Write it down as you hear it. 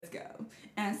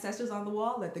Ancestors on the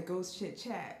wall, let the ghost chit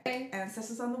chat.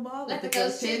 Ancestors on the wall, let the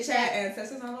ghost chit chat.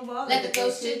 Ancestors on the wall, let the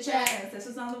ghost chit chat.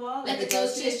 Ancestors on the wall, let the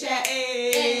ghost chit chat.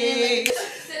 Hey.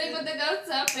 Sitting with the ghosts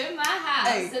up in my house.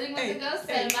 Hey. Sitting with the ghosts,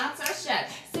 their mouths are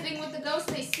shut. Sitting with the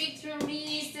ghosts, they speak through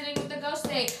me. Sitting with the ghosts,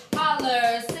 they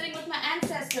holler. Sitting with my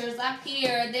ancestors up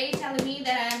here, they telling me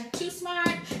that I'm too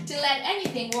smart to let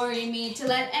anything worry me, to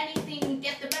let anything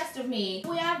get the best of me.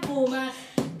 We are boomer,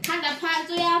 kanda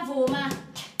pantu ya boomer.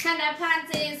 Kanda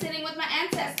pantu, sitting with my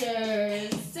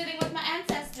ancestors. Sitting with my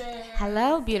ancestors.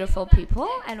 Hello, beautiful people,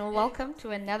 and welcome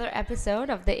to another episode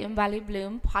of the Imbali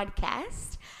Bloom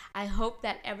podcast. I hope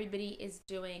that everybody is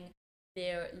doing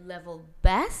their level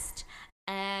best,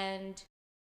 and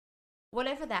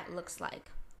whatever that looks like,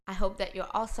 I hope that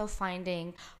you're also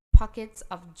finding pockets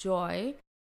of joy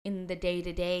in the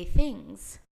day-to-day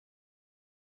things.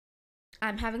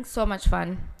 I'm having so much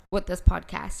fun with this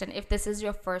podcast, and if this is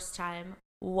your first time,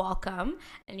 welcome,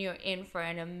 and you're in for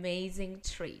an amazing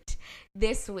treat.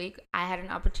 This week, I had an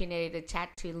opportunity to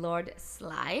chat to Lord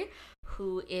Sly,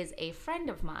 who is a friend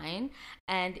of mine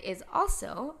and is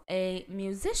also a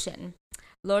musician.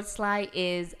 Lord Sly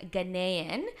is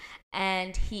Ghanaian,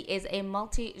 and he is a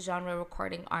multi-genre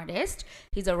recording artist.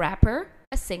 He's a rapper,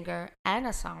 a singer, and a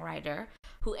songwriter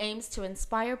who aims to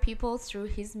inspire people through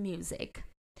his music.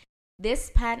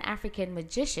 This Pan-African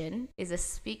magician is a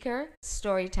speaker,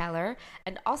 storyteller,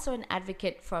 and also an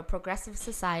advocate for a progressive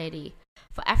society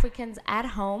for Africans at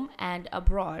home and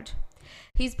abroad.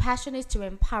 His passion is to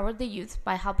empower the youth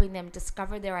by helping them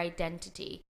discover their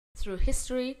identity through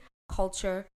history,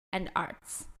 culture, and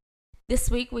arts. This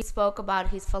week, we spoke about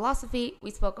his philosophy,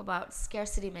 we spoke about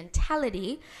scarcity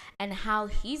mentality and how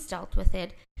he's dealt with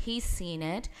it, he's seen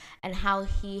it, and how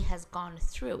he has gone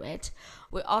through it.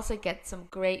 We also get some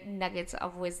great nuggets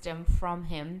of wisdom from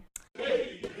him.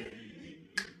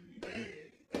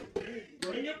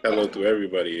 Hello to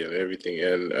everybody and everything.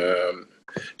 And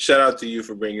shout out to you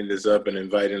for bringing this up and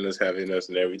inviting us, having us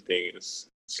and everything. It's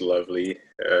lovely.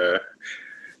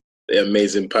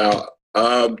 Amazing, pal.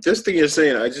 Just thing you're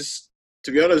saying,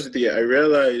 to be honest with you, I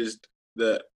realized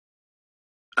that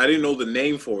I didn't know the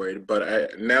name for it,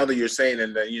 but now that you're saying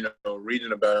and that,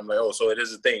 reading about it, I'm like, oh, so it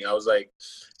is a thing. I was like,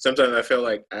 sometimes I felt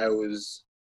like I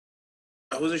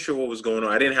wasn't sure what was going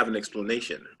on. I didn't have an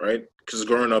explanation, right? Because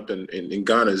growing up in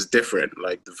Ghana is different.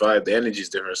 Like the vibe, the energy is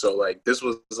different. So like this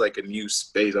was like a new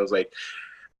space. I was like,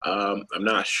 I'm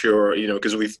not sure,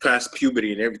 because we've passed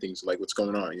puberty and everything. So like, what's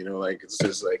going on? Like it's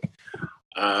just like,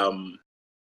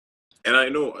 and I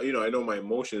know my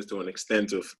emotions to an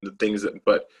extent of the things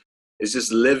but it's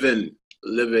just living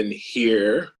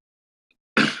here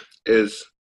is.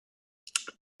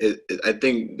 I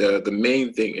think the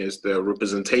main thing is the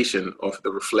representation of the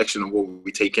reflection of what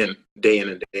we take in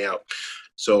and day out.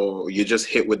 So you just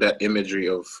hit with that imagery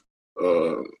of,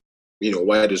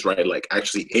 white is right, like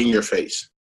actually in your face.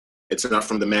 It's not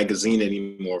from the magazine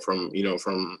anymore. From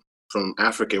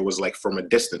Africa, it was like from a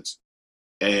distance.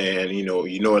 And,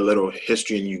 a little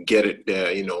history and you get it,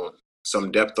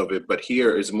 some depth of it. But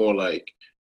here it's more like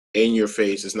in your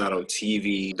face. It's not on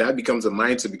TV. That becomes a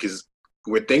mindset because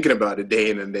we're thinking about it day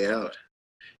in and day out.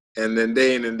 And then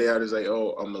day in and day out is like,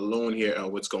 oh, I'm alone here.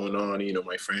 What's going on?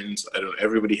 My friends,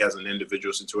 everybody has an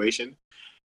individual situation.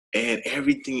 And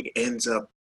everything ends up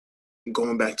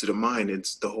going back to the mind.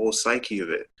 It's the whole psyche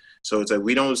of it. So it's like,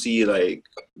 we don't see like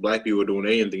black people doing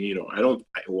anything,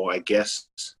 I guess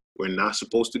we're not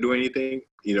supposed to do anything,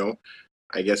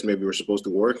 I guess maybe we're supposed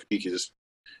to work because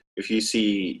if you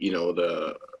see,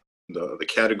 the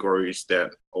categories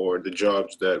that or the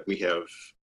jobs that we have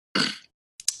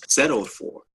settled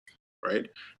for, right?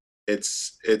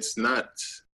 It's not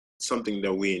something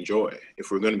that we enjoy,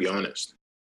 if we're going to be honest,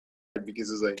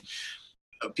 because it's like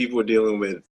people are dealing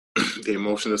with the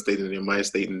emotional state and their mind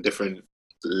state in different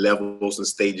levels and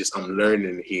stages. I'm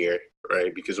learning here,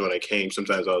 right? Because when I came,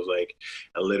 sometimes I was like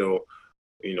a little,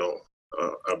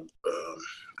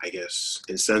 I guess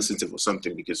insensitive or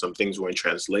something because some things weren't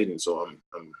translating. So I'm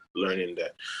learning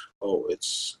that,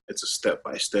 it's a step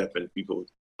by step, and people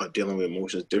are dealing with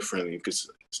emotions differently. Because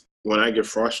when I get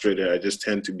frustrated, I just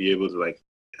tend to be able to like,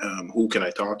 who can I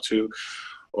talk to,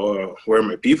 or where are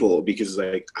my people? Because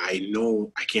like I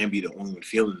know I can't be the only one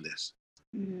feeling this.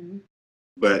 Mm-hmm.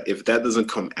 But if that doesn't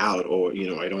come out, or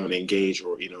I don't engage,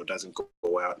 or it doesn't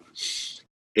go out,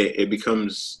 it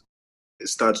becomes. It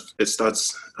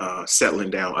starts settling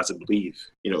down as a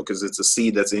belief, because it's a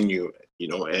seed that's in you,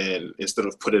 and instead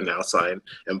of putting it outside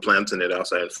and planting it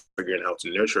outside and figuring out how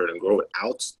to nurture it and grow it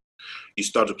out, you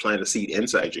start to plant a seed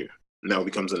inside you. Now it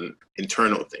becomes an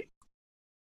internal thing.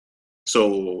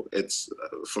 So it's,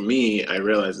 for me, I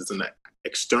realize it's an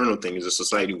external thing, is the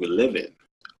society we live in.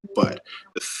 But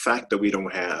the fact that we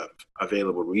don't have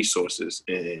available resources,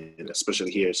 and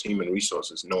especially here as human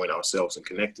resources, knowing ourselves and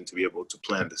connecting to be able to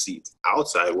plant the seeds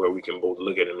outside where we can both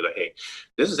look at it and be like, hey,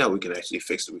 this is how we can actually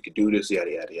fix it. We could do this,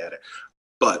 yada, yada, yada.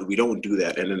 But we don't do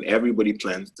that. And then everybody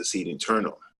plants the seed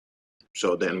internal.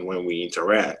 So then when we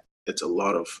interact, it's a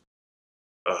lot of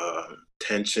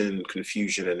tension,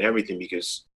 confusion, and everything,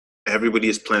 because everybody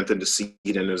has planted the seed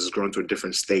and has grown to a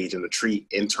different stage in the tree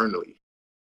internally.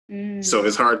 So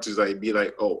it's hard to like be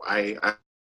like, oh, I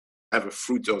have a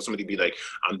fruit, or somebody be like,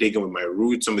 I'm digging with my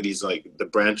roots. Somebody's like, the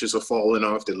branches are falling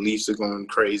off, the leaves are going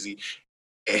crazy.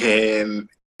 And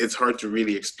it's hard to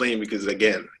really explain because,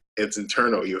 again, it's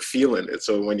internal. You're feeling it.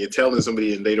 So when you're telling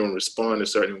somebody and they don't respond a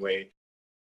certain way,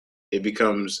 it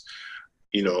becomes,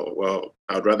 you know, well,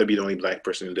 I'd rather be the only Black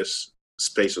person in this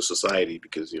space of society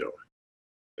because, you know,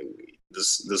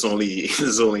 there's only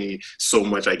so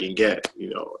much I can get,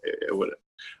 you know. It would,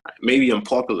 maybe I'm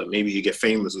popular, maybe you get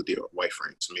famous with your white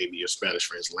friends, maybe your Spanish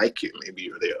friends like you, maybe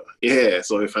you're there. Yeah,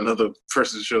 so if another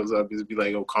person shows up, it'd be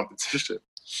like, oh, competition.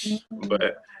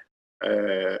 But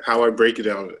how I break it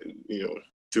down, you know,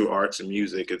 through arts and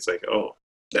music, it's like, oh,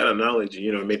 that analogy,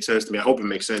 you know, it made sense to me. I hope it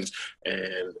makes sense.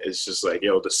 And it's just like,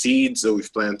 yo, the seeds that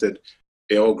we've planted,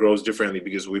 it all grows differently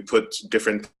because we put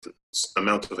different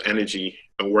amount of energy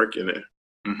and work in it.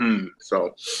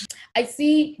 So I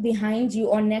see behind you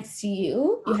or next to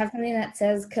you, you have something that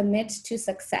says commit to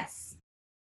success.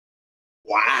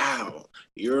 Wow,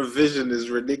 your vision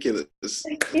is ridiculous.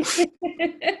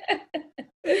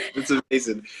 It's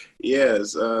amazing.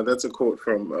 Yes, that's a quote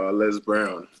from Les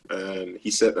Brown, and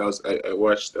he said, I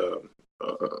watched a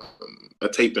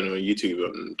taping on YouTube,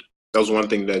 and that was one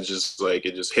thing that just like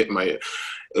it just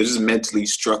just mentally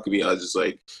struck me. I was just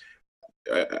like,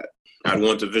 I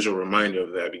want a visual reminder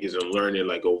of that because I'm learning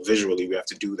like, oh, visually we have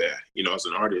to do that. You know, as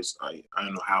an artist, I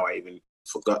don't know how I even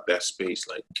forgot that space,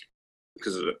 like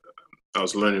because I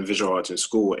was learning visual arts in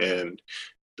school, and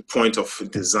the point of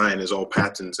design is all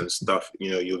patterns and stuff.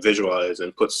 You know, you visualize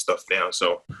and put stuff down.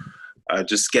 So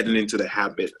just getting into the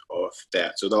habit of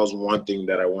that. So that was one thing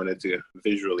that I wanted to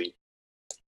visually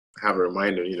have a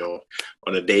reminder, you know,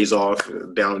 on the days off,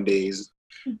 down days,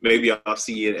 maybe I'll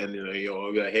see it and, you know,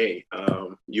 I'll be like, hey,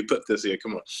 you put this here,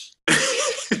 come on.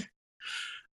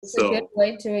 It's a good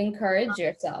way to encourage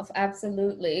yourself.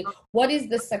 Absolutely. What is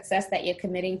the success that you're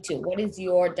committing to? What is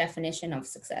your definition of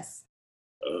success?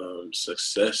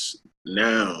 Success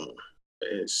now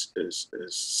is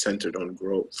centered on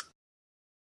growth.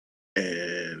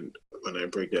 And when I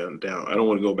break that down, I don't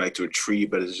want to go back to a tree,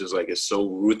 but it's just like, it's so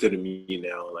rooted in me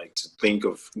now, like to think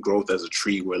of growth as a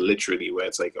tree where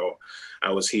it's like, oh,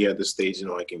 I was here at this stage, you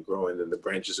know, I can grow, and then the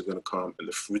branches are going to come and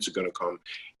the fruits are going to come.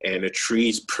 And a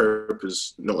seed's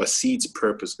purpose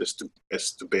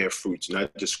is to bear fruits,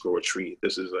 not just grow a tree.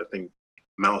 This is, I think,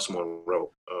 Miles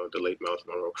Monroe, the late Miles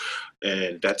Monroe.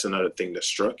 And that's another thing that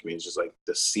struck me. It's just like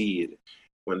the seed,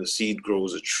 when the seed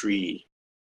grows a tree,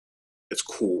 it's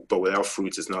cool, but without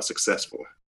fruits, it's not successful.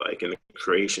 Like in the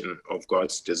creation of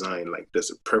God's design, like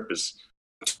there's a purpose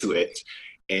to it.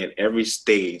 And every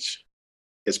stage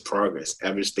is progress.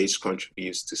 Every stage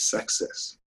contributes to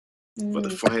success. But the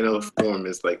final form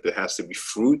is like, there has to be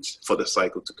fruit for the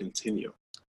cycle to continue.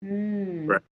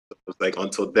 Right? So it's like,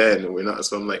 until then, we're not,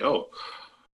 so I'm like, oh,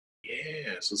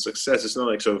 yeah, so success. It's not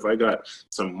like, so if I got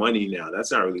some money now,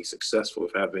 that's not really successful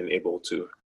if I've been able to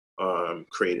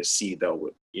create a seed that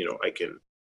would, you know, I can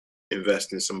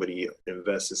invest in something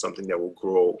that will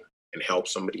grow and help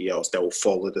somebody else, that will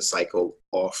follow the cycle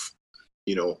of,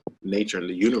 you know, nature and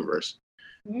the universe.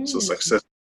 So success,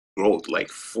 growth, like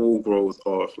full growth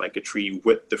of like a tree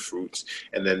with the fruits.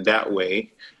 And then that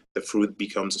way the fruit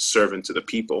becomes a servant to the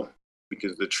people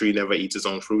because the tree never eats its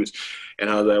own fruits. And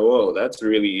I was like, whoa, that's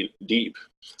really deep.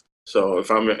 So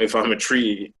if I'm a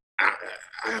tree, I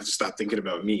have to stop thinking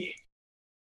about me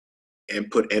and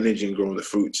put energy in growing the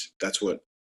fruits. That's what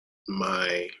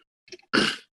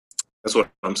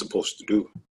I'm supposed to do.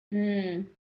 And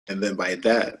then by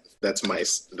that, that's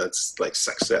like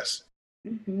success.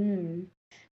 You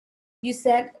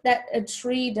said that a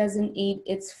tree doesn't eat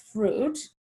its fruit.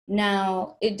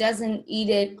 Now, it doesn't eat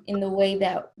it in the way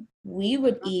that we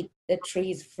would eat the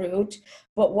tree's fruit,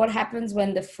 but what happens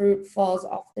when the fruit falls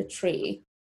off the tree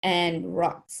and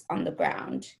rots on the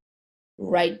ground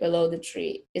right below the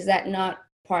tree? Is that not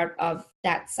part of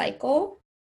that cycle?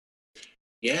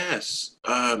 Yes.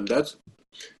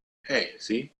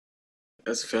 See,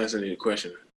 that's a fascinating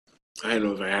question. I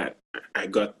don't know if I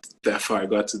got that far. I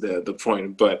got to the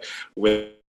point, but with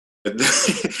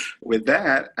with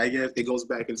that, I guess it goes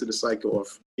back into the cycle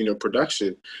of,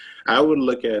 production. I would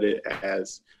look at it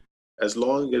as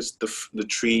long as the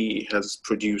tree has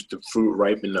produced the fruit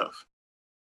ripe enough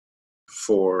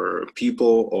for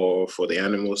people or for the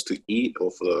animals to eat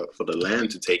or for the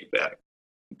land to take back,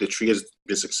 the tree has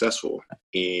been successful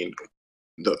in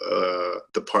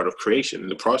the part of creation, in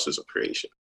the process of creation.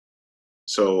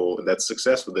 So that's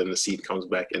successful. Then the seed comes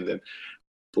back, and then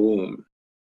boom,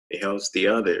 it helps the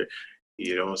other.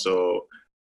 So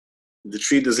the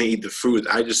tree doesn't eat the fruit.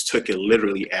 I just took it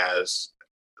literally as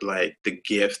like the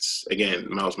gifts. Again,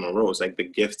 Miles Monroe is like the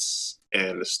gifts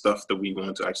and the stuff that we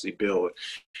want to actually build.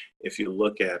 If you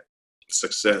look at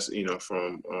success,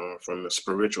 from a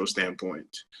spiritual standpoint,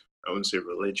 I wouldn't say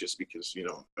religious because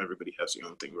everybody has their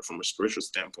own thing, but from a spiritual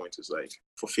standpoint, it's like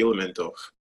fulfillment of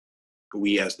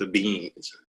we as the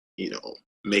beings,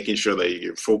 making sure that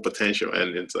your full potential,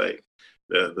 and it's like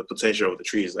the potential of the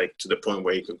tree is like to the point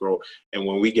where it can grow. And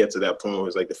when we get to that point where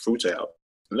it's like the fruit's out,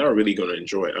 I'm not really going to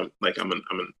enjoy it. I'm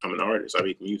an artist. I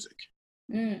make music.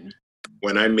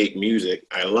 When I make music,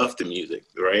 I love the music,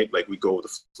 right? Like we go with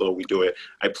the flow, we do it.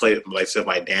 I play it myself,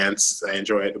 I dance, I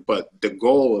enjoy it. But the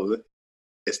goal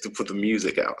is to put the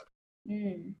music out.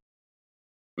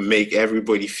 Make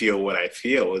everybody feel what I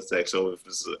feel. It's like, so if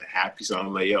it's a happy song,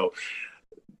 I'm like, yo,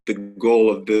 the goal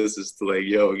of this is to like,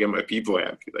 yo, get my people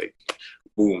happy. Like,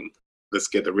 boom, let's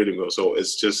get the rhythm going. So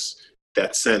it's just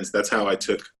that sense. That's how I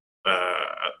took,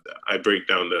 I break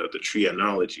down the tree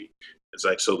analogy. It's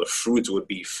like, so the fruits would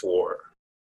be for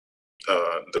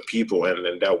the people, and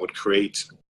then that would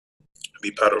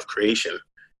be part of creation,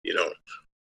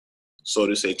 so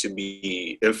to say,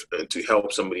 to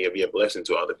help somebody and be a blessing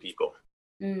to other people.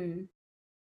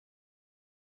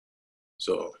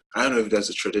 So I don't know if that's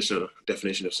a traditional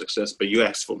definition of success, but you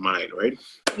asked for mine, right?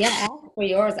 Yeah, ask for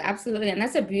yours, absolutely. And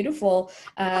that's a beautiful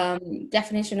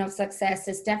definition of success.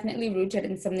 It's definitely rooted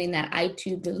in something that I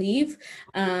too believe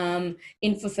in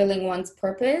fulfilling one's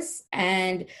purpose.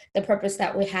 And the purpose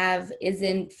that we have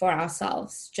isn't for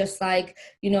ourselves. Just like,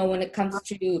 when it comes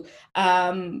to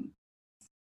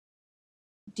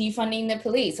defunding the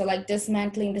police, or like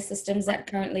dismantling the systems that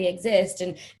currently exist,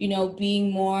 and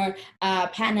being more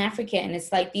Pan-African.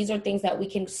 It's like these are things that we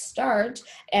can start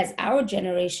as our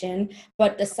generation,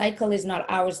 but the cycle is not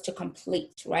ours to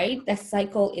complete, right? The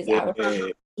cycle is ours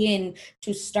to begin,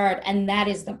 to start, and that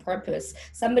is the purpose.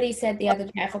 Somebody said the other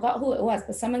day, I forgot who it was,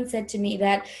 but someone said to me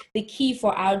that the key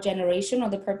for our generation, or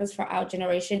the purpose for our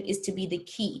generation, is to be the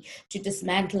key to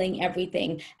dismantling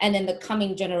everything, and then the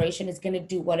coming generation is going to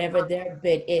do whatever their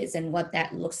bit is and what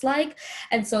that looks like.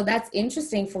 And so that's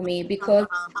interesting for me, because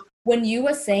when you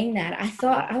were saying that,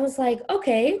 I was like,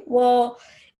 okay, well,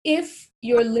 if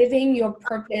you're living your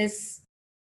purpose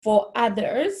for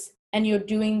others and you're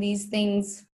doing these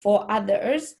things for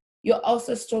others, you're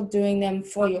also still doing them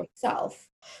for yourself.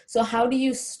 So how do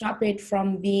you stop it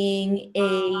from being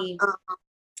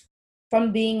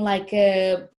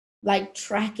like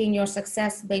tracking your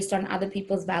success based on other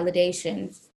people's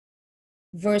validations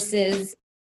versus,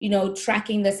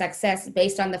 tracking the success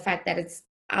based on the fact that it's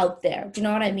out there? Do you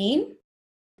know what I mean?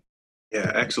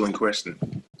 Yeah, excellent question.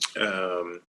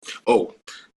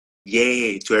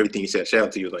 Yay to everything you said. Shout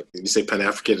out to you. Like, you say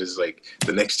Pan-African is like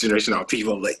the next generation of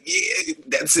people. I'm like, yeah,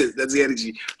 that's it. That's the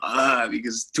energy.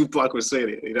 Because Tupac was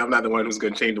saying it. I'm not the one who's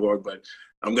going to change the world, but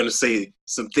I'm going to say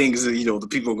some things that, the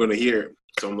people are going to hear.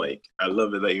 So I'm like, I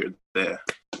love it that you're there,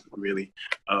 really.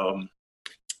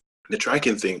 The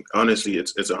tracking thing, honestly,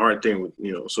 it's a hard thing with,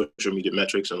 social media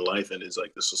metrics and life, and it's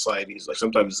like the society is like,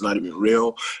 sometimes it's not even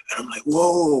real. And I'm like,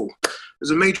 whoa, there's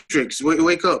a matrix.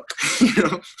 Wake up,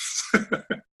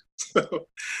 So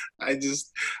I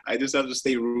just have to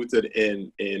stay rooted in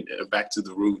back to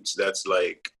the roots. That's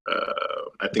like,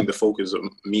 I think the focus of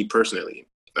me personally,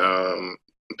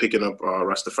 picking up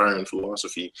Rastafarian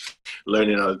philosophy,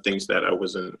 learning other things that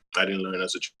I didn't learn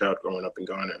as a child growing up in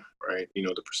Ghana, right?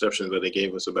 The perceptions that they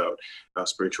gave us about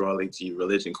spirituality,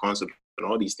 religion, concept, and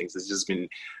all these things has just been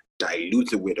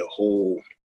diluted with a whole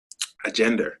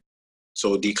agenda.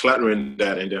 So decluttering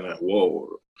that, and then like,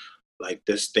 whoa, like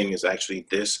this thing is actually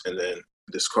this, and then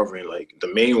discovering like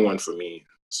the main one for me,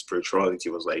 spirituality,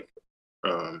 was like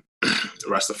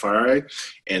Rastafari,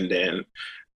 and then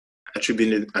like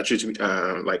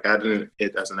adding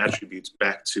it as an attribute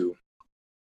back to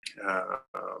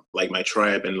like my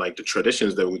tribe and like the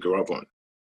traditions that we grew up on,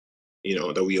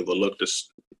 that we overlooked as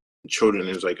children.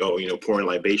 It was like, pouring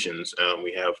libations.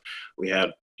 We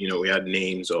have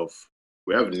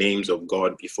names of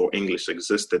God before English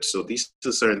existed. So these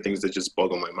are certain things that just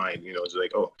boggle my mind. It's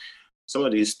like, some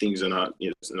of these things are not,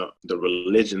 it's not the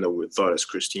religion that we thought as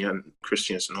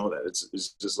Christians and all that. It's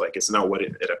just like, it's not what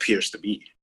it appears to be.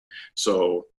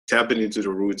 So tapping into the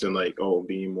roots and like, oh,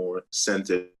 being more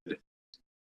centered,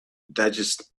 that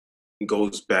just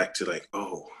goes back to like,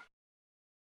 oh,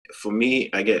 for me,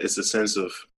 I get it's a sense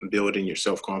of building your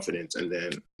self-confidence. And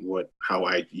then how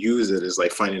I use it is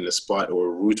like finding a spot or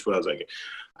a root where I was like,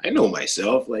 I know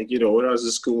myself. Like, when I was in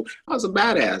school, I was a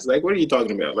badass. Like, what are you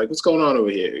talking about? Like, what's going on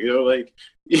over here? Like,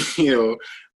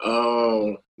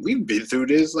 we've been through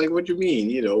this. Like, what do you mean?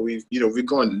 We've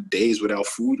gone days without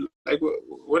food. Like,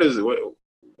 what is it?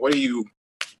 What are you,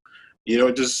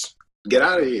 just get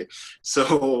out of here.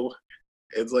 So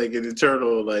it's like an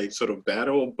eternal, like, sort of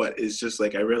battle, but it's just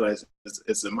like, I realize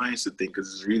it's a mindset thing,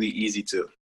 because it's really easy to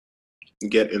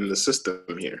get in the system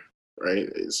here. Right.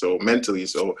 So mentally,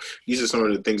 so these are some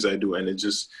of the things I do. And it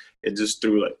just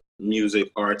through like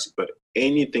music, arts, but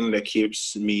anything that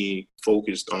keeps me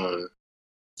focused on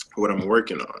what I'm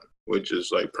working on, which is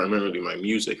like primarily my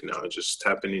music now, just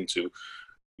tapping into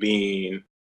being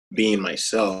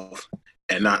myself.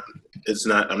 And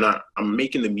I'm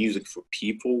making the music for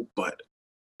people, but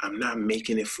I'm not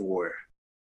making it for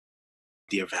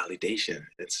their validation.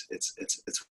 It's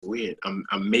weird.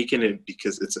 I'm making it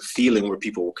because it's a feeling where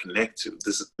people will connect to.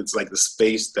 It's like the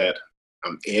space that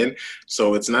I'm in.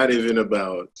 So it's not even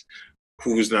about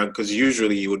who's not, because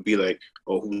usually you would be like,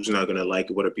 oh, who's not gonna like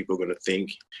it? What are people gonna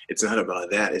think? It's not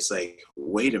about that. It's like,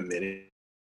 wait a minute.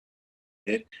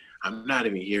 I'm not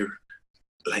even here.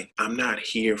 Like, I'm not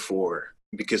here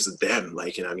because of them.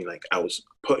 Like, like I was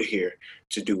put here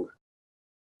to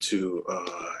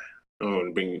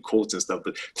bring quotes and stuff,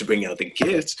 but to bring out the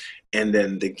gifts. And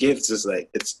then the gifts is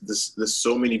like, there's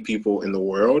so many people in the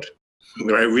world,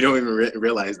 right? We don't even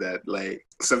realize that, like,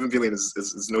 7 billion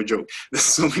is no joke. There's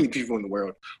so many people in the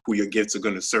world who your gifts are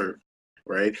going to serve,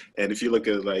 right? And if you look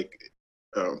at like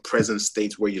present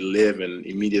states where you live and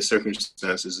immediate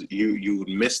circumstances, you would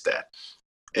miss that.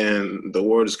 And the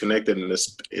world is connected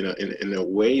in a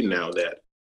way now that,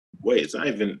 wait, it's not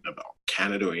even about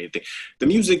Canada or anything. The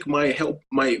music might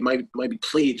be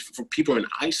played for people in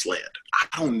Iceland. I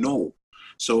don't know.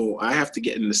 So I have to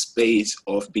get in the space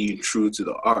of being true to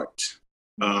the art,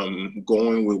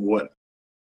 going with what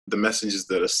the messages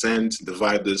that are sent, the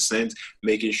vibe that's sent,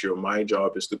 making sure my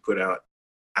job is to put out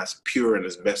as pure and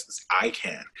as best as I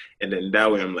can. And then that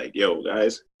way I'm like, yo,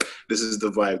 guys, this is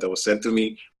the vibe that was sent to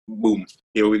me. Boom,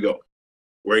 here we go.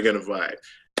 We're going to vibe.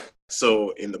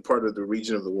 So in the part of the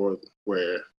region of the world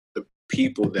where the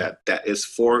people that is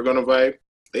for gonna vibe,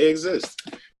 they exist,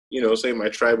 say my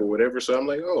tribe or whatever. So I'm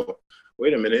like, oh,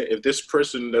 wait a minute. If this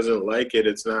person doesn't like it,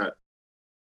 it's not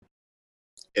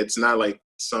like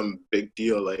some big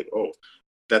deal. Like, oh,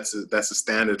 that's a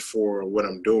standard for what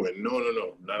I'm doing. No,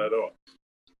 not at all.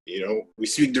 We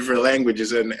speak different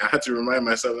languages, and I had to remind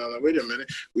myself, I'm like, wait a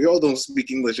minute, we all don't speak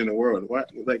English in the world. What?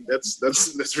 Like,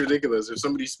 that's ridiculous. If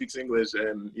somebody speaks English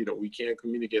and, we can't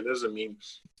communicate, doesn't mean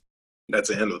that's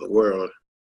the end of the world,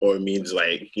 or it means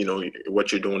like,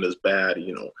 what you're doing is bad,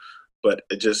 but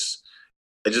I just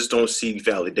don't seek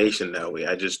validation that way.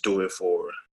 I just do it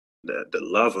for the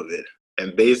love of it.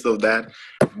 And based on that,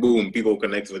 boom, people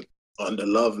connect with on the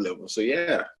love level. So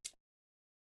yeah.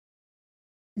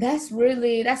 That's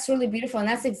really beautiful. And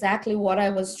that's exactly what I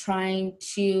was trying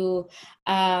to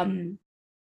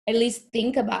at least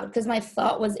think about, because my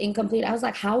thought was incomplete. I was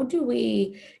like, how do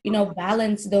we,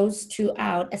 balance those two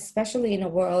out, especially in a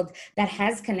world that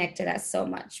has connected us so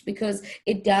much? Because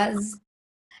it does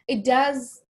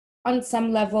on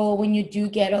some level, when you do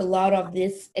get a lot of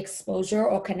this exposure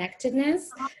or connectedness,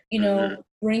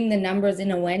 bring the numbers in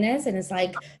awareness, and it's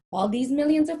like all these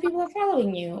millions of people are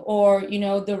following you, or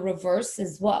the reverse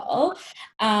as well.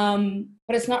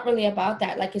 But it's not really about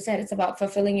that. Like you said, it's about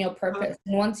fulfilling your purpose.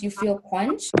 And once you feel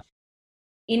quenched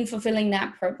in fulfilling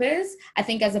that purpose, I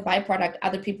think as a byproduct,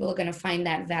 other people are going to find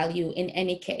that value in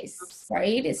any case,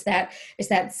 right? It's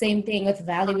that same thing with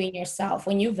valuing yourself.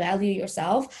 When you value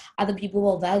yourself, other people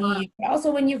will value you. But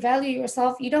also, when you value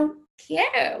yourself, you don't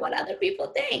care what other people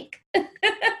think.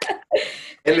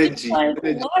 Energy.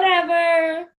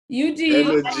 Whatever you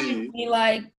do, be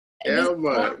like, this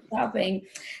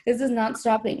is not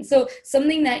stopping. So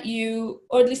something that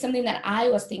or at least something that I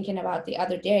was thinking about the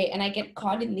other day, and I get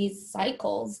caught in these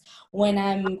cycles when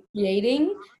I'm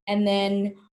creating, and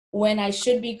then when I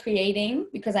should be creating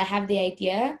because I have the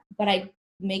idea, but I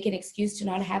make an excuse to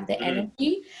not have the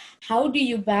energy. How do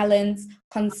you balance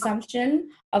consumption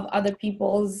of other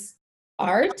people's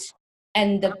art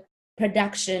and the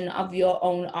production of your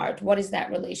own art? What is that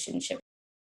relationship?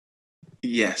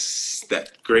 Yes,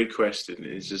 that great question.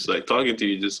 It's just like talking to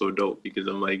you is just so dope because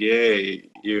I'm like, yay,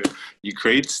 you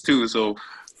creates too, so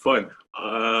fun.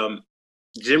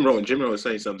 Jim Rohn was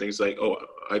saying something. It's like, oh,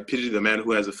 I pity the man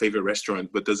who has a favorite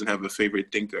restaurant but doesn't have a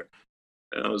favorite thinker.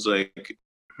 And I was like,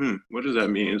 what does that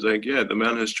mean? It's like, yeah, the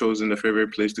man has chosen a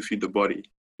favorite place to feed the body,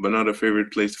 but not a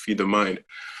favorite place to feed the mind.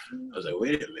 I was like,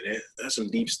 wait a minute, that's some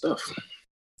deep stuff.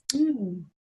 Mm.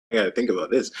 I gotta think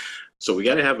about this. So we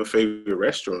gotta have a favorite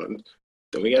restaurant,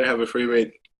 then we gotta have a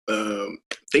favorite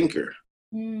thinker,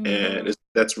 and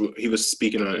that's he was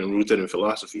speaking on and rooted in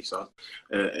philosophy. So,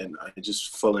 and I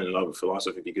just fell in love with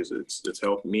philosophy because it's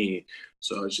helped me.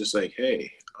 So I was just like,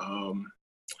 hey,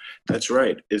 that's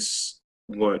right. It's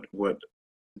what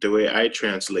the way I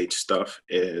translate stuff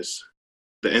is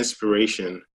the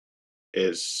inspiration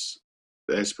is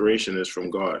from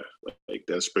God. Like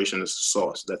the inspiration is the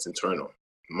source that's internal.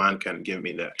 Man can give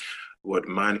me that. What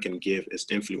man can give is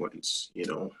influence,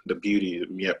 the beauty,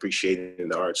 me appreciating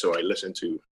the art. So I listen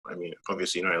to, I mean,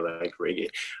 obviously, I like reggae.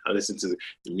 I listen to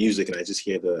the music and I just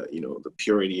hear the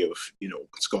purity of,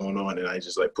 what's going on. And I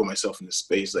just like put myself in the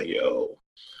space like, yo,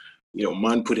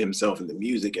 man put himself in the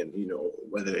music and,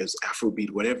 whether it's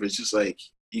Afrobeat, whatever, it's just like,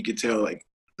 you could tell like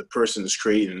the person is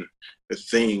creating a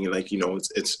thing, like,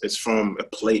 it's from a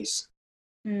place.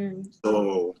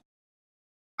 So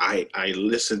I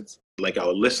listened, like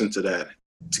I'll listen to that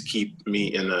to keep me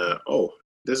in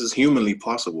this is humanly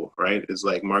possible, right? It's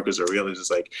like Marcus Aurelius is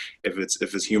like, if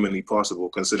it's humanly possible,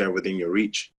 consider it within your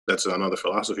reach. That's another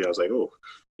philosophy. I was like, oh,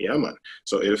 yeah, man.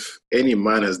 So if any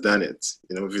man has done it,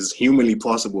 if it's humanly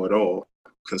possible at all,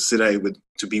 consider it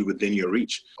to be within your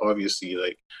reach. Obviously,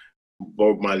 like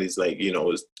Bob Marley's like,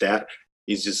 is that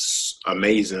he's just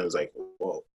amazing. I was like,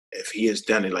 well, if he has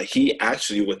done it, like he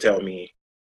actually would tell me,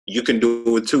 you can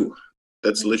do it too.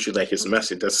 That's literally like his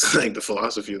message. That's like the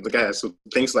philosophy of the guy. So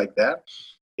things like that,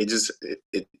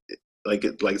 like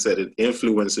I said, it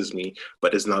influences me,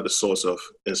 but it's not the source of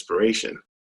inspiration.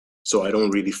 So I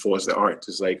don't really force the art.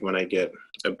 It's like when I get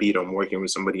a beat, I'm working with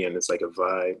somebody and it's like a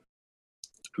vibe.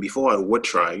 Before I would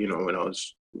try, when I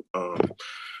was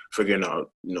figuring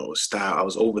out, style, I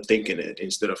was overthinking it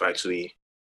instead of actually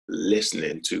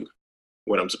listening to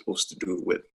what I'm supposed to do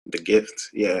with the gift.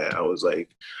 Yeah, I was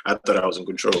like, I thought I was in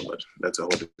control, but that's a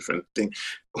whole different thing.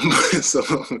 So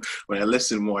when I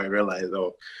listened more, I realized,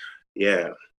 oh, yeah,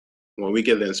 when we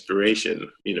get the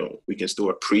inspiration, we can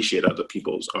still appreciate other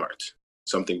people's art.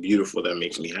 Something beautiful that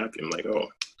makes me happy. I'm like, oh,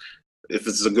 if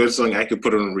it's a good song, I could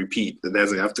put it on repeat. It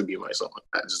doesn't have to be my song.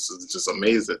 It's just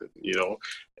amazing,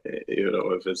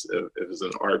 if it's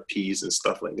an art piece and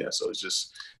stuff like that. So it's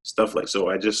just stuff like, so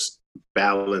I just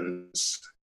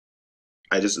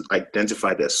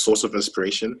identify that source of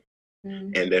inspiration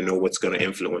and then know what's going to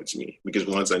influence me. Because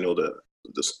once I know the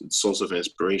source of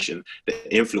inspiration,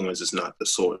 the influence is not the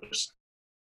source.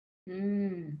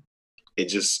 It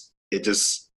just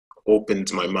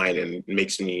opens my mind and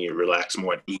makes me relax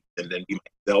more at ease and then be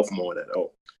myself more that,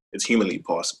 oh, it's humanly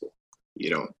possible.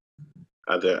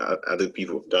 Other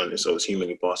people have done it, so it's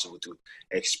humanly possible to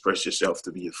express yourself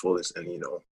to be your fullest and,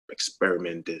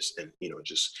 experiment this and,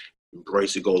 just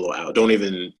embrace it, go all out. Don't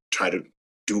even try to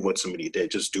do what somebody did.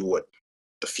 Just do what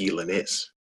the feeling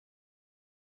is.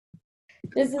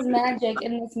 This is magic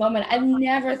in this moment. I've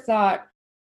never thought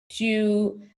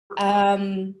to,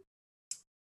 I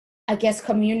guess,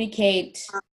 communicate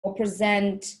or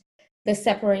present the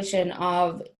separation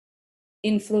of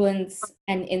influence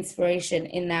and inspiration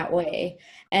in that way.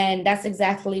 And that's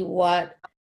exactly what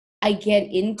I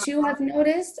get into, I've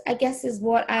noticed, I guess is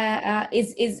what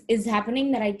is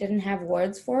happening that I didn't have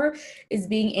words for, is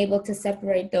being able to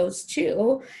separate those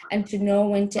two and to know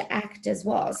when to act as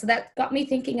well. So that got me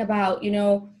thinking about,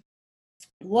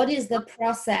 what is the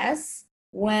process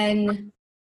when,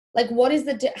 like, what is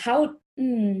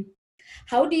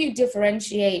how do you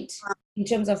differentiate in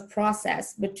terms of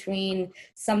process between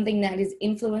something that is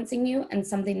influencing you and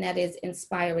something that is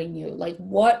inspiring you? Like,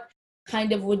 what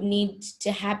kind of would need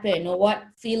to happen or what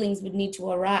feelings would need to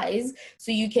arise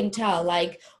so you can tell,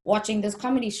 like, watching this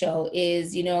comedy show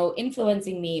is,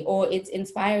 influencing me or it's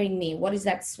inspiring me? What is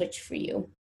that switch for you?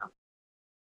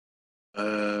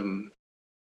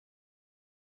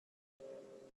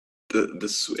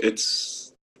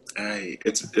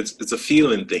 It's a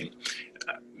feeling thing,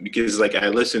 because like I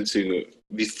listened to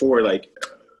before, like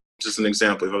just an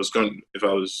example, if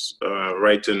I was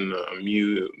writing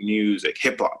music,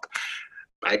 hip hop,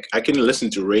 I can listen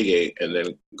to reggae and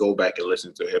then go back and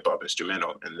listen to a hip hop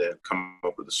instrumental and then come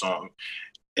up with a song,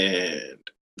 and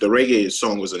the reggae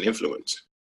song was an influence,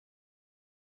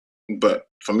 but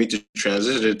for me to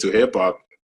transition it to hip hop,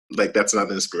 like that's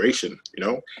not inspiration, you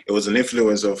know. It was an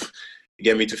influence of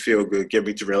get me to feel good, get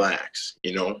me to relax,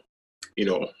 you know.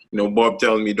 Bob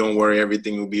telling me, don't worry,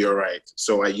 everything will be all right.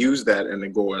 So I use that and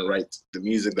then go and write the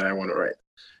music that I want to write,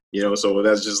 you know. So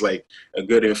that's just like a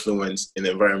good influence in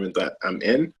the environment that I'm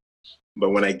in.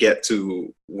 But when I get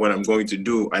to what I'm going to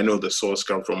do, I know the source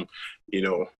come from, you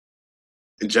know,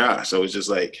 Jah. So it's just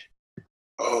like,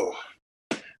 oh,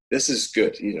 this is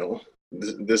good, you know.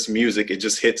 This music, it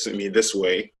just hits me this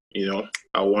way, you know.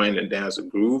 I whine and dance a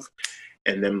groove,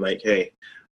 and then like, hey,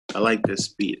 I like this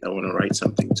beat. I want to write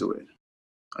something to it.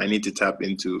 I need to tap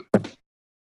into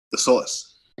the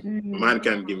source. Man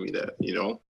can't give me that, you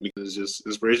know, because it's just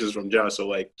inspirations from Jah. So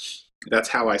like, that's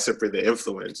how I separate the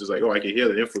influence. It's like, oh, I can hear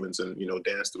the influence and, you know,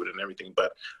 dance to it and everything,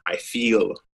 but I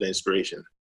feel the inspiration.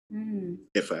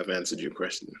 If I've answered your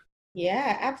question.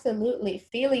 Yeah, absolutely.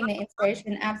 Feeling the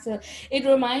inspiration, absolutely. It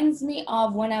reminds me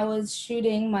of when I was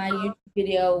shooting my YouTube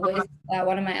video with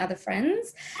one of my other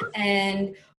friends,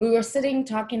 and we were sitting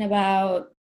talking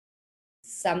about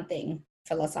something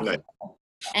philosophical.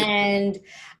 And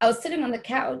I was sitting on the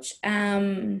couch,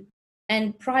 and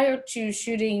prior to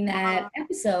shooting that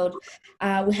episode,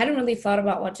 we hadn't really thought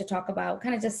about what to talk about.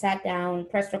 Kind of just sat down,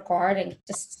 pressed record, and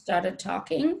just started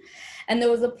talking. And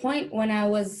there was a point when I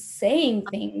was saying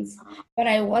things, but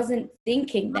I wasn't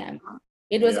thinking them.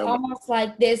 It was almost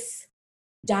like this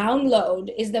download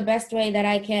is the best way that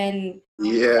I can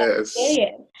say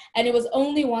it. And it was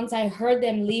only once I heard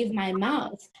them leave my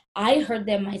mouth, I heard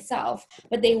them myself,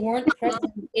 but they weren't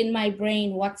present in my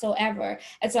brain whatsoever.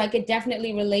 And so I could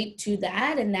definitely relate to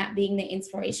that, and that being the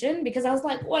inspiration, because I was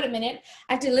like, wait a minute,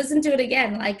 I had to listen to it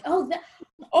again. Like, oh,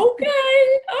 okay.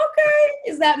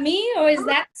 Is that me or is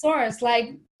that source?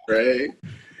 Like, right.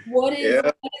 What is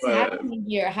happening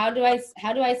here? How do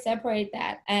I separate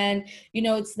that? And, you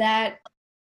know, it's that,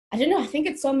 I don't know, I think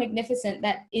it's so magnificent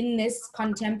that in this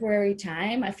contemporary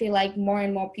time, I feel like more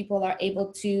and more people are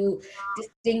able to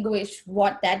distinguish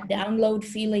what that download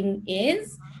feeling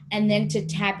is, and then to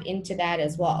tap into that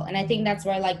as well. And I think that's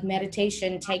where like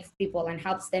meditation takes people and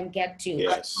helps them get to you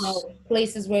know,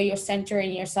 places where you're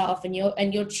centering yourself and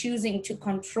you're choosing to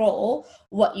control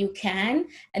what you can,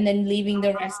 and then leaving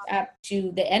the rest up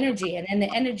to the energy. And then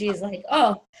the energy is like,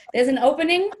 oh, there's an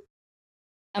opening,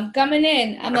 I'm coming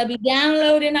in. I'm going to be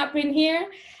downloading up in here.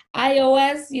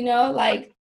 iOS, you know,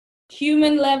 like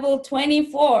human level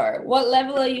 24. What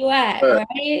level are you at,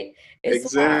 right?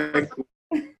 Exactly.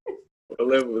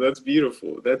 Level. That's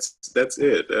beautiful. That's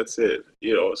it. That's it.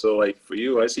 You know, so like for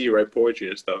you, I see you write poetry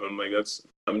and stuff. I'm like,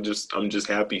 I'm just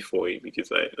happy for you,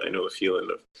 because I know the feeling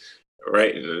of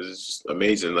writing is just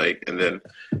amazing. Like, and then,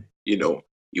 you know,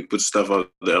 you put stuff out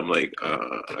there. I'm like,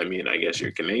 I mean, I guess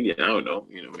you're Canadian. I don't know.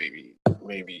 You know, maybe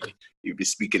you've been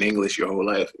speaking English your whole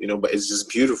life, you know, but it's just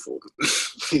beautiful.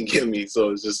 You get me?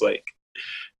 So it's just like,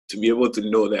 to be able to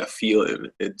know that feeling,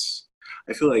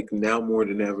 I feel like now more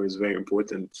than ever is very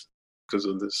important because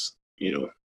of this, you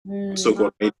know,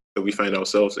 so-called nature that we find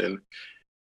ourselves in.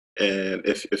 And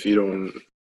if you don't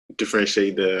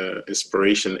differentiate the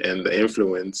inspiration and the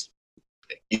influence,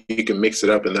 you can mix it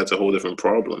up, and that's a whole different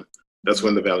problem. That's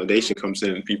when the validation comes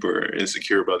in and people are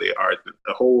insecure about their art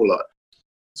a whole lot.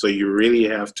 So you really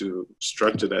have to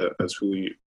structure that as who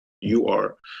you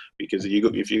are, because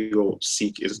if you go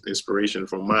seek inspiration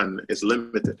from man, it's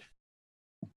limited.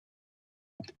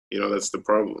 You know, that's the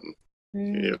problem.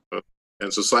 You know?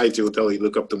 And society will tell you,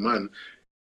 look up to man,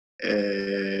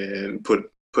 and put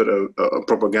a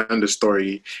propaganda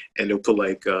story, and they'll put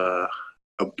like a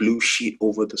blue sheet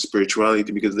over the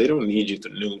spirituality, because they don't need you to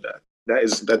know that.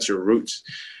 That's your roots.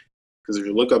 Because if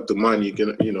you look up to man, you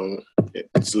can, you know,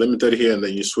 it's limited here, and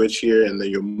then you switch here, and then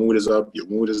your mood is up, your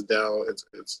mood is down.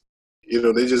 It's you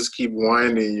know, they just keep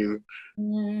whining you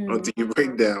until you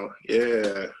break down.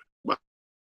 Yeah.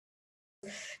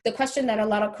 The question that a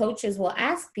lot of coaches will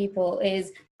ask people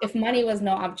is, if money was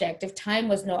no object, if time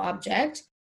was no object,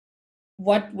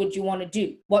 what would you want to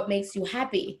do? What makes you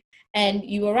happy? And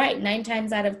you were right, 9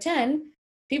 times out of 10,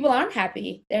 people aren't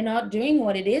happy. They're not doing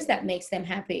what it is that makes them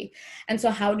happy. And so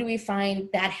how do we find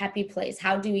that happy place?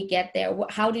 How do we get there?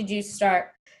 How did you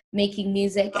start making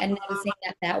music and noticing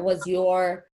that was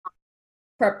your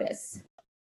purpose?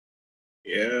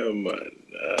 Yeah,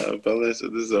 man. Fellas,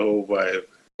 this is a whole vibe.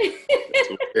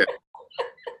 Yeah.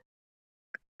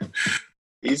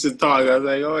 He used to talk. I was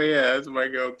like, oh yeah, that's my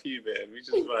girl P, man. We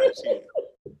just vibe.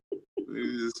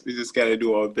 We just gotta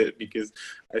do all that, because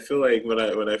I feel like when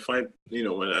I find, you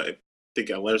know, when I think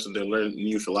I learned something, learn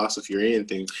new philosophy or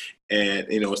anything, and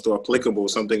you know, it's still applicable,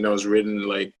 something that was written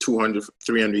like 200,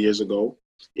 300 years ago,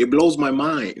 It blows my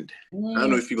mind. I don't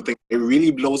know Mm. if people think, it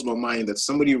really blows my mind that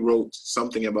somebody wrote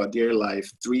something about their life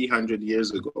 300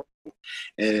 years ago,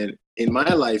 and in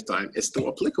my lifetime it's still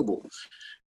applicable.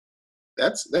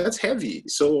 That's heavy.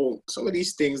 So some of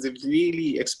these things, they've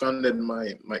really expanded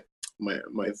my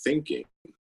thinking,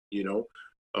 you know,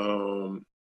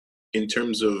 in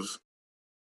terms of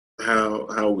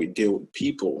how we deal with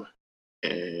people,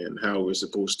 and how we're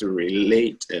supposed to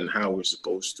relate, and how we're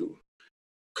supposed to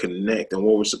connect, and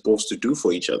what we're supposed to do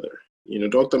for each other. You know,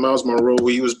 Dr. Miles Monroe,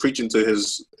 he was preaching to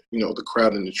his, the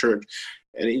crowd in the church,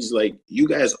 and he's like, you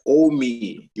guys owe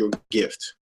me your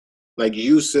gift. Like,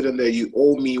 you sitting there, you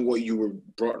owe me what you were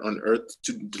brought on earth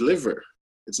to deliver.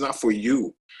 It's not for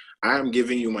you. I'm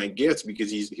giving you my gift, because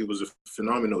he was a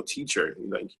phenomenal teacher.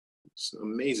 Like, it's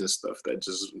amazing stuff that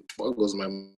just boggles my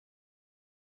mind.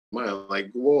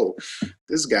 Like, whoa,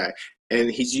 this guy. And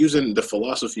he's using the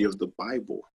philosophy of the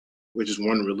Bible, which is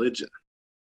one religion,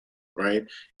 right?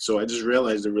 So I just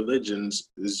realized the religions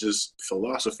is just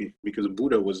philosophy, because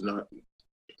Buddha was not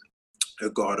a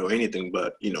god or anything,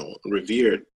 but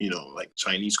revered, like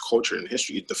Chinese culture and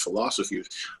history, the philosophy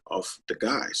of the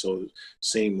guy. So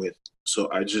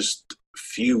I just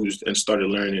fused and started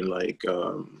learning, like,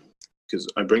 because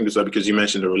I bring this up because you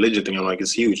mentioned the religion thing. I'm like,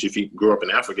 it's huge. If you grew up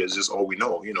in Africa, it's just all we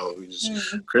know. We just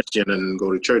Christian and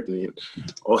go to church, and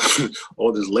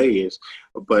all these layers.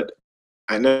 But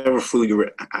I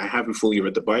haven't fully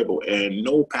read the Bible, and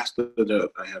no pastor that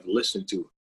I have listened to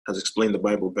has explained the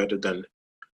Bible better than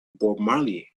Bob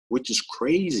Marley, which is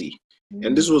crazy.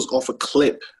 And this was off a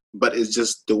clip, but it's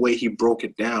just the way he broke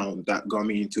it down that got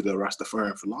me into the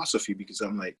Rastafarian philosophy, because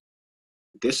I'm like,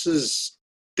 this is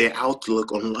their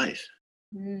outlook on life.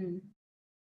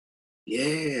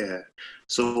 Yeah.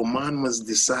 So man must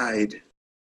decide,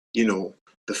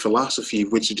 the philosophy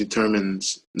which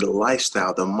determines the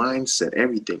lifestyle, the mindset,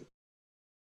 everything.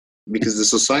 Because the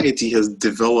society has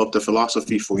developed a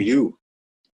philosophy for you.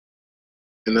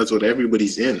 And that's what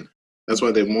everybody's in. That's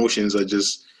why the emotions are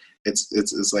just,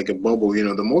 it's like a bubble. The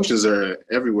emotions are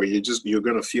everywhere. You're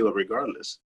going to feel it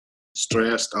regardless.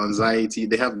 Stress, anxiety,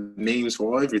 they have names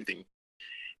for everything.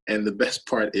 And the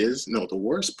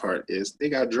worst part is they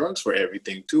got drugs for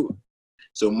everything too.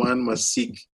 So man must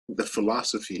seek the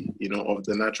philosophy, of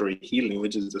the natural healing,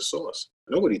 which is the source.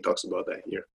 Nobody talks about that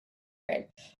here. Right.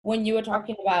 When you were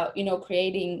talking about,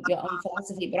 creating your own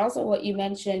philosophy, but also what you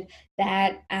mentioned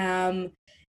that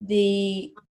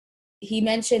he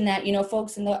mentioned that,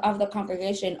 folks of the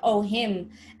congregation owe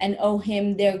him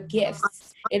their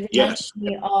gifts. It reminds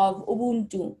me of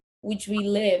Ubuntu, which we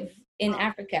live in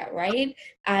Africa, right?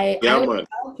 I always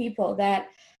tell people that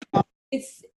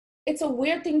it's a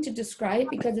weird thing to describe,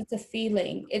 because it's a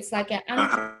feeling. It's like an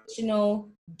unconditional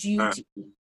duty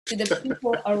to the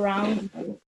people around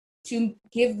you to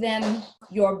give them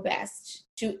your best,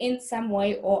 to in some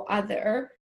way or other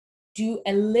do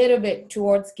a little bit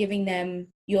towards giving them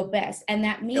your best. And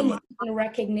that means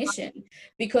recognition,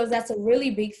 because that's a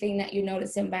really big thing that you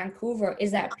notice in Vancouver,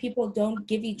 is that people don't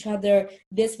give each other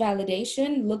this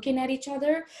validation looking at each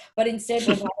other, but instead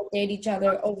they validate each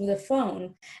other over the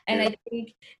phone. And I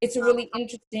think it's a really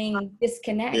interesting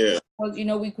disconnect, because,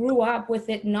 we grew up with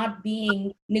it not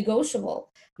being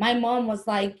negotiable. My mom was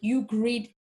like, you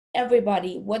greet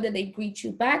everybody, whether they greet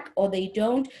you back or they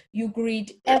don't, you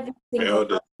greet every single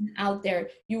person out there.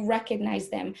 You recognize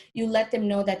them, you let them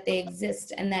know that they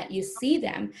exist and that you see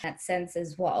them in that sense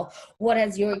as well. What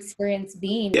has your experience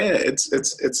been? Yeah, it's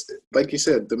like you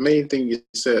said, the main thing you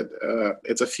said,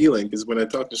 it's a feeling. Because when I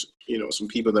talked to some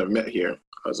people that I met here,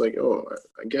 I was like, oh,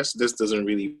 I guess this doesn't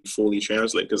really fully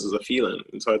translate, because it's a feeling.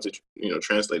 It's hard to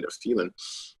translate a feeling,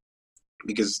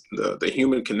 because the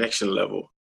human connection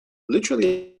level,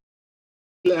 literally.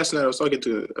 Last night I was talking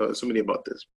to somebody about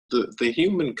this. The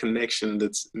human connection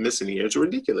that's missing here is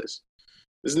ridiculous.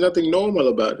 There's nothing normal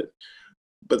about it.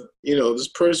 But, this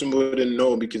person wouldn't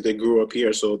know because they grew up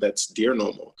here, so that's their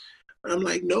normal. And I'm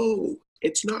like, no,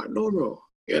 it's not normal.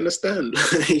 You understand?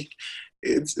 Like,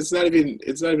 it's not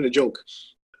even a joke.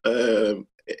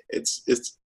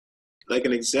 It's like,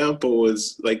 an example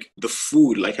is like the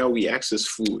food, like how we access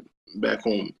food back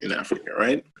home in Africa,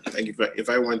 right? Like if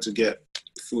I went to get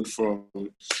food from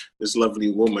this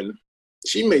lovely woman,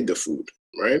 she made the food,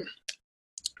 right?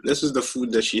 This is the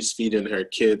food that she's feeding her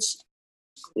kids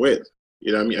with.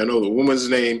 You know what I mean? I know the woman's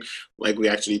name, like we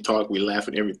actually talk, we laugh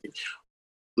and everything.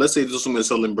 Let's say there's someone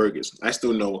selling burgers. I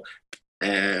still know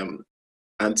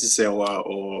Auntie Sewa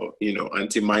or,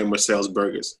 Auntie Maima sells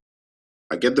burgers.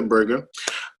 I get the burger,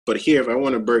 but here, if I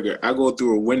want a burger, I go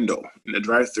through a window in the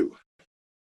drive-thru.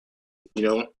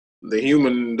 The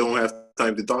human don't have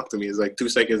time to talk to me. It's like 2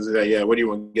 seconds. Like, yeah, what do you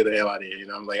want? Get the hell out of here. You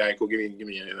know, I'm like, all right, cool. Give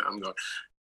me. And I'm going.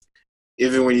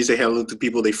 Even when you say hello to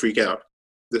people, they freak out.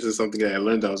 This is something that I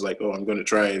learned. I was like, oh, I'm going to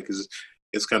try it because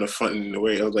it's kind of fun in a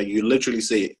way. I was like, you literally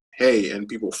say, hey, and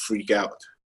people freak out.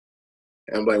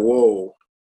 And I'm like, whoa.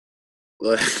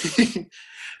 Like,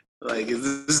 like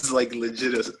this is like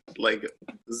legit. Like,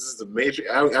 this is the major.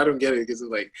 I don't get it because it's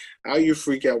like, how you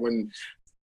freak out when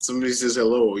somebody says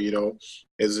hello, you know?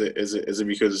 Is it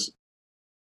because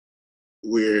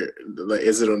we're like,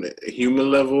 is it on a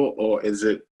human level, or is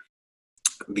it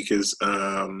because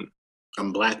I'm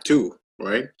black too,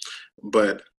 right?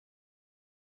 But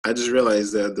I just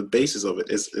realized that the basis of it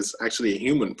is actually a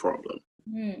human problem.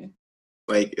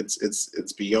 Like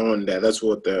it's beyond that. That's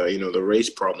what the race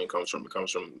problem comes from. It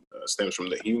comes from stems from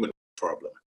the human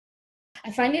problem.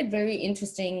 I find it very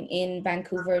interesting in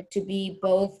Vancouver to be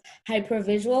both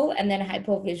hypervisual and then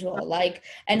hypovisual. Like,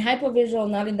 and hypovisual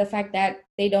not in the fact that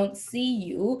they don't see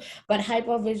you, but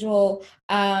hypovisual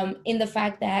in the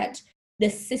fact that the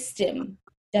system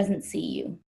doesn't see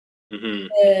you. Mm-hmm.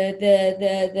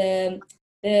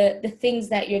 The things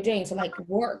that you're doing. So like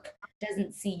work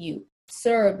doesn't see you.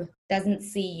 CERB doesn't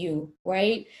see you,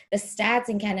 right? The stats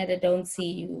in Canada don't see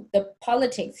you. The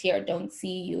politics here don't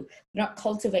see you. They're not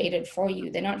cultivated for you.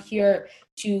 They're not here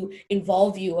to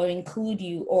involve you or include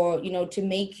you or, to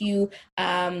make you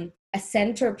a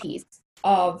centerpiece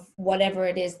of whatever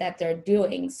it is that they're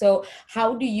doing. So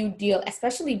how do you deal,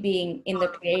 especially being in the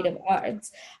creative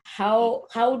arts, how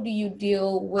do you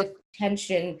deal with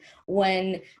tension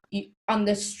when on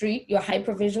the street you're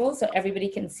hypervisual so everybody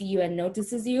can see you and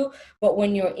notices you, but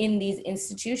when you're in these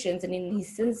institutions and in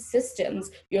these systems,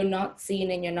 you're not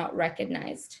seen and you're not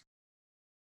recognized?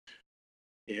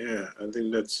 Yeah, I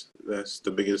think that's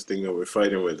the biggest thing that we're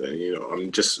fighting with. And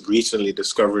I'm just recently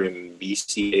discovering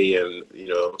BCA and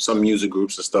some music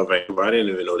groups and stuff. I didn't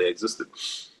even know they existed.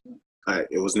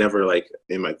 It was never like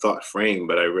in my thought frame,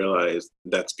 but I realized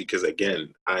that's because,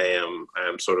 again, I am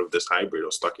sort of this hybrid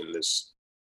or stuck in this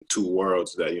two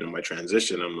worlds that, my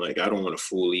transition, I'm like, I don't want to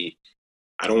fully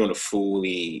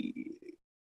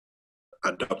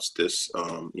adopt this,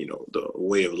 the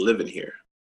way of living here.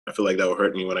 I feel like that will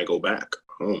hurt me when I go back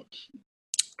home.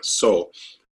 So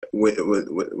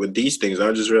with these things,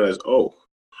 I just realized, oh,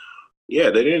 yeah,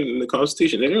 they didn't, in the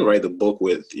Constitution, they didn't write the book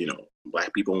with,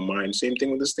 Black people in mind. Same thing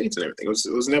with the states and everything.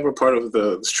 It was never part of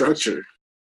the structure.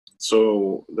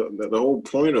 So the whole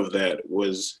point of that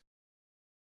was,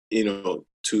 to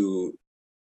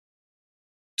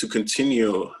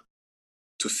continue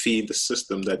to feed the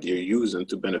system that you're using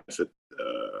to benefit,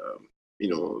 the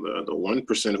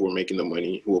 1% who are making the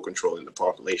money, who are controlling the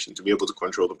population. To be able to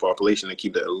control the population and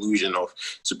keep the illusion of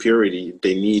superiority,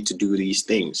 they need to do these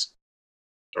things,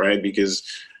 right? Because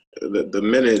the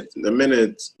minute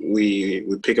we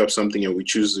pick up something and we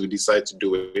decide to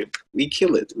do it, we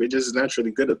kill it. We're just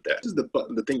naturally good at that. This is the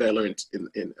thing that I learned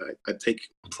I take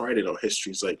pride in our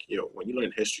history. It's like, when you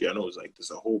learn history, I know it's like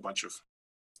there's a whole bunch of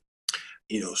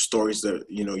stories that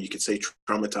you could say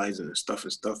traumatizing and stuff,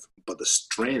 but the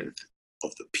strength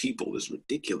of the people is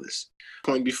ridiculous.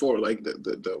 Point before, like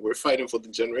the we're fighting for the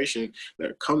generation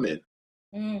that are coming.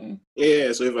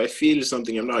 Yeah, so if I feel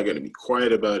something, I'm not going to be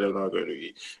quiet about it. I'm not going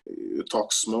to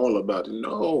talk small about it.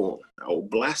 No, I will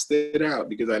blast it out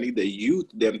because I need the youth,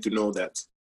 them to know that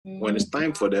when it's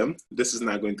time for them, this is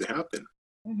not going to happen.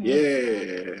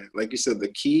 Yeah, like you said, the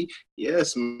key,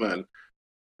 yes, man.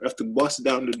 I have to bust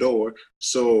down the door.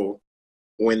 So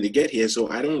when they get here, so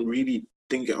I don't really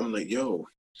think, I'm like,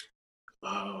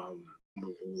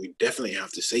 we definitely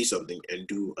have to say something and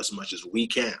do as much as we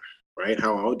can. Right?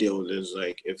 How I'll deal with it is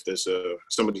like if there's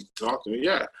somebody to talk to me,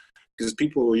 yeah. Because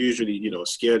people are usually,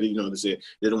 scared, they say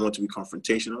they don't want to be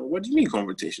confrontational. What do you mean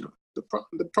confrontational? The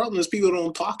problem is people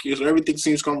don't talk here, so everything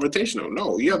seems confrontational.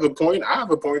 No, you have a point, I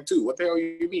have a point too. What the hell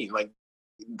you mean? Like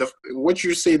what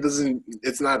you say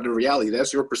it's not the reality.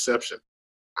 That's your perception.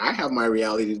 I have my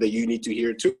reality that you need to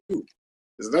hear too.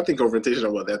 There's nothing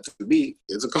confrontational about that to me.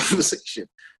 It's a conversation.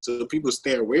 So people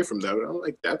stay away from that. But I'm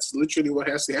like, that's literally what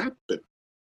has to happen.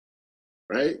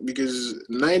 Right? Because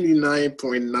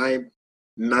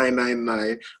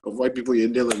 99.9999 of white people you're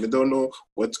dealing with don't know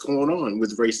what's going on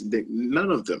with race.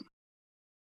 None of them.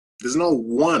 There's no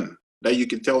one that you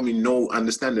can tell me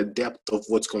understand the depth of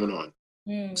what's going on.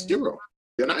 Zero.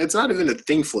 It's not even a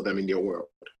thing for them in their world.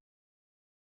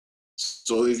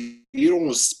 So if you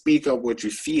don't speak up what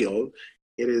you feel,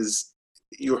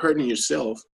 you're hurting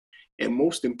yourself, and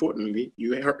most importantly,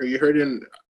 you're hurting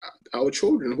our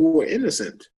children who are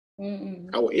innocent.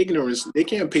 Our ignorance, they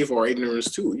can't pay for our ignorance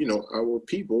too. You know, our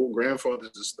people, grandfathers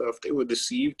and stuff, they were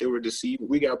deceived.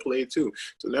 We got played too.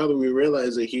 So now that we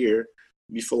realize it here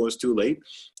before it's too late,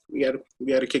 we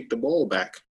gotta kick the ball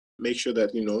back. Make sure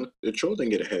that, you know, the children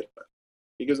get ahead.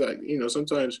 Because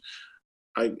sometimes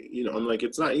I'm like,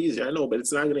 it's not easy. I know, but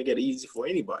it's not gonna get easy for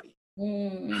anybody.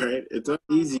 Right? It's not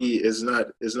easy. It's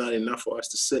not enough for us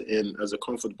to sit in as a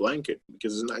comfort blanket,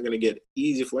 because it's not going to get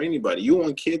easy for anybody. You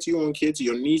want kids, your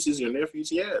nieces, your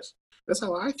nephews. Yes, that's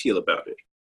how I feel about it.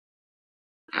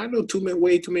 I know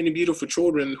way too many beautiful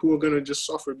children who are going to just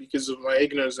suffer because of my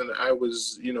ignorance, and I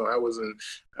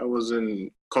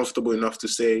wasn't comfortable enough to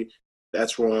say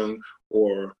that's wrong,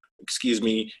 or excuse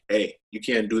me, hey, you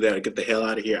can't do that, get the hell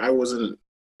out of here. I wasn't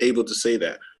able to say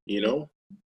that. You know,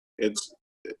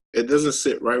 it doesn't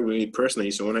sit right with me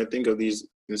personally. So when I think of these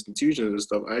institutions and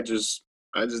stuff, I just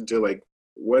feel like,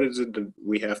 what is it that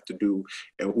we have to do,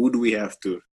 and who do we have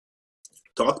to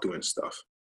talk to and stuff?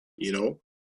 You know,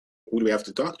 who do we have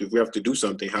to talk to? If we have to do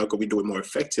something, how can we do it more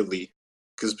effectively?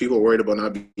 Because people are worried about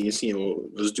not being seen. Well,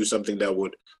 let's do something that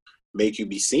would make you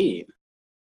be seen.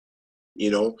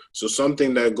 You know, so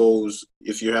something that goes,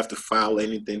 if you have to file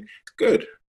anything, good.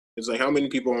 It's like, how many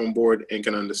people are on board and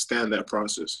can understand that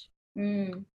process?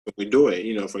 We do it,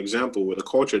 you know, for example, with a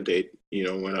culture date, you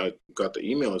know, when I got the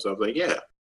email and stuff, like, yeah,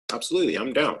 absolutely,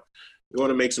 I'm down. You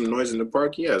want to make some noise in the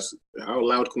park? Yes. How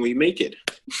loud can we make it?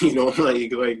 You know,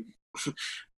 like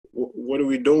what are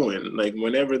we doing? Like,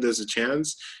 whenever there's a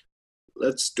chance,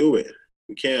 let's do it.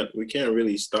 We can't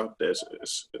really stop this.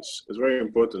 It's very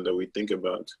important that we think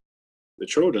about the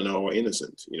children are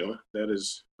innocent, you know. That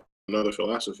is another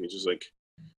philosophy. Just like,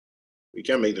 we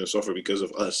can't make them suffer because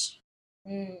of us.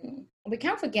 We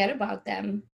can't forget about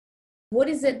them. What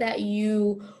is it that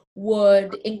you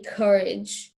would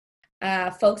encourage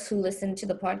folks who listen to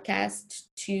the podcast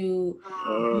to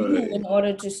do in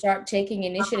order to start taking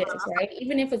initiatives, right?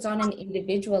 Even if it's on an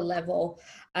individual level.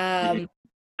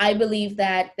 I believe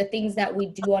that the things that we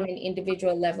do on an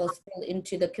individual level spill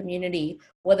into the community,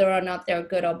 whether or not they're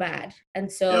good or bad.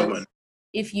 And so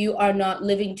if you are not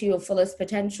living to your fullest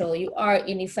potential, you are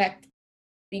in effect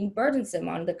being burdensome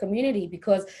on the community,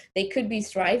 because they could be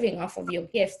thriving off of your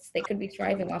gifts. They could be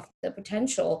thriving off the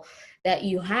potential that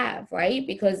you have, right?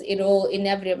 Because it'll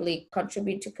inevitably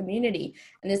contribute to community.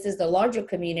 And this is the larger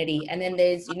community. And then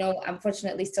there's, you know,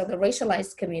 unfortunately still the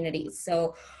racialized communities.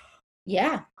 So,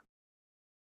 yeah.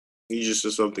 You just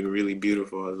said something really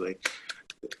beautiful. I was like,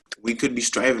 we could be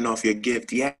striving off your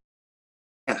gift. Yeah.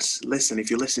 Yes. Listen,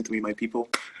 if you listen to me, my people,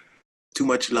 too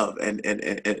much love, and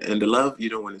the love, you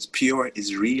know, when it's pure,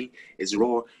 is real, is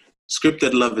raw.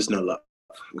 Scripted love is not love.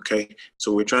 Okay,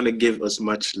 so we're trying to give as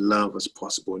much love as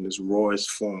possible in this rawest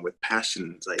form with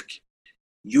passion. It's like,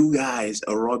 you guys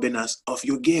are robbing us of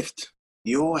your gift.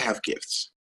 You all have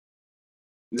gifts.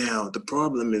 Now the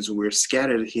problem is we're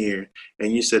scattered here,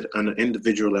 and you said on an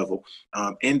individual level,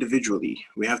 individually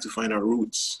we have to find our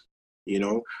roots. You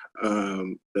know,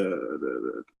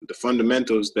 the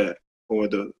fundamentals that, or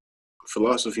the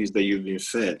philosophies that you've been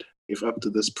fed, if up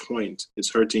to this point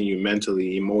it's hurting you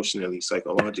mentally, emotionally,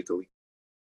 psychologically,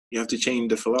 you have to change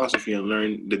the philosophy and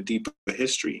learn the deeper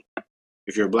history.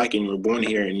 If you're Black and you were born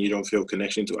here and you don't feel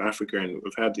connection to Africa, and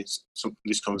we've had these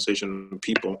conversations with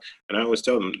people, and I always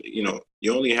tell them, you know,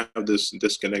 you only have this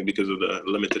disconnect because of the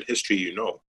limited history you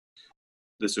know.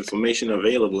 There's information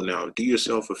available now. Do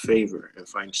yourself a favor and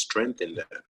find strength in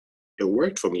that. It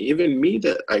worked for me. Even me,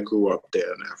 that I grew up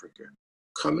there in Africa,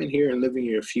 coming here and living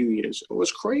here a few years, it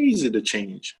was crazy to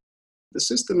change. The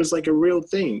system is like a real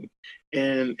thing,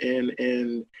 and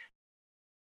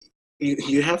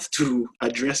you have to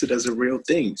address it as a real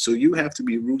thing. So you have to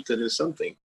be rooted in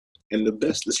something, and the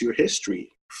best is your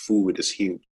history. Food is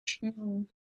huge.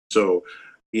 So,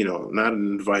 you know, not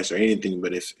an advice or anything,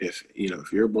 but if you know,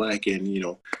 if you're Black and, you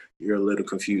know, you're a little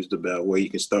confused about where you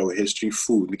can start with history,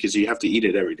 food, because you have to eat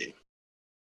it every day.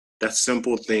 That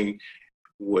simple thing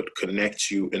would connect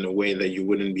you in a way that you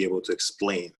wouldn't be able to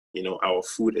explain. You know, our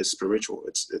food is spiritual.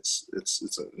 It's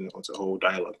a whole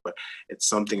dialogue, but it's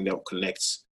something that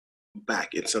connects back.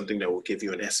 It's something that will give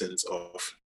you an essence of,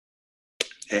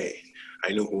 hey,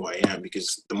 I know who I am,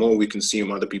 because the more we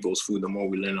consume other people's food, the more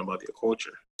we learn about their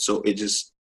culture. So it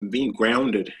just being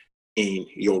grounded in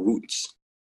your roots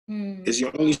is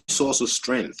your only source of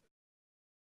strength.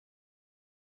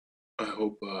 I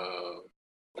hope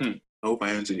I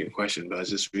answered your question, but I was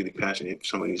just really passionate if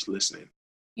somebody's listening.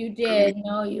 You did.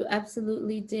 No, you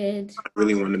absolutely did. I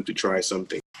really want them to try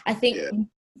something. I think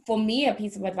for me, a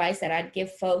piece of advice that I'd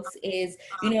give folks is,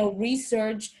 you know,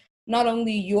 research not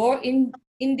only your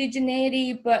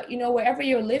indigeneity, but wherever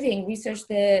you're living, research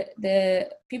the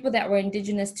people that were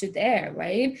indigenous to there,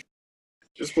 right?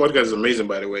 This podcast is amazing,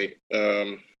 by the way.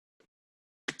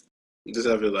 Just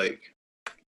having like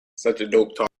such a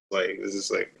dope talk. Like this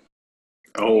is like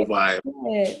a whole vibe.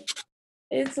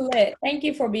 It's lit. Thank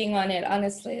you for being on it,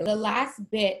 honestly. The last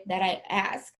bit that I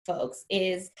ask folks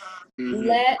is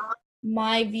let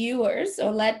my viewers,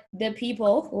 or let the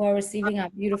people who are receiving our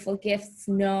beautiful gifts,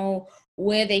 know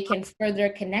where they can further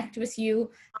connect with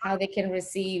you, how they can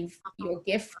receive your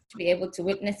gift, to be able to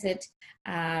witness it.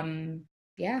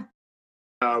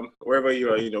 Wherever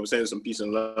you are, sending some peace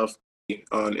and love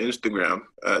on Instagram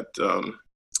at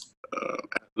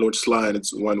Lord Sly.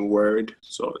 It's one word,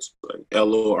 so it's like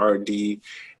LORDSLY.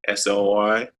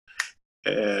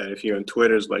 And if you're on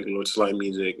Twitter, it's like Lord Sly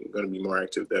Music. I'm gonna be more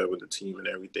active there with the team and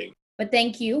everything. But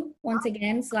thank you once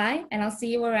again, Sly, and I'll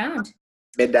see you around.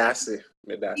 Medasi.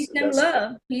 Peace and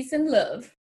love. Peace and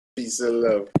love. Peace and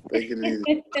love. Take it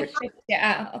easy.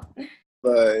 Yeah.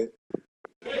 Bye.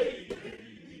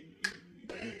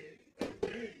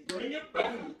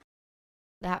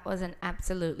 That was an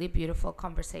absolutely beautiful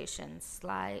conversation.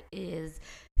 Sly is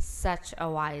such a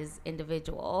wise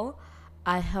individual.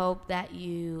 I hope that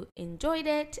you enjoyed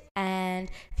it.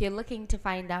 And if you're looking to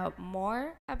find out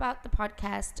more about the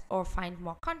podcast or find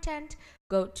more content,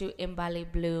 go to Imbali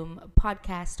Bloom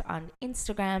Podcast on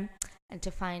Instagram. And to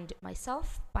find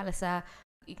myself, Palasa,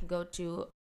 you can go to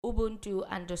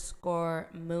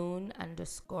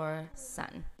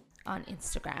Ubuntu_moon_sun on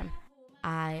Instagram.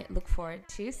 I look forward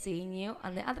to seeing you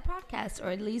on the other podcast,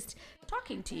 or at least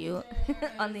talking to you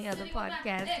on the other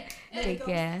podcast. Take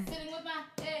care.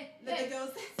 Let it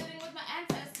go.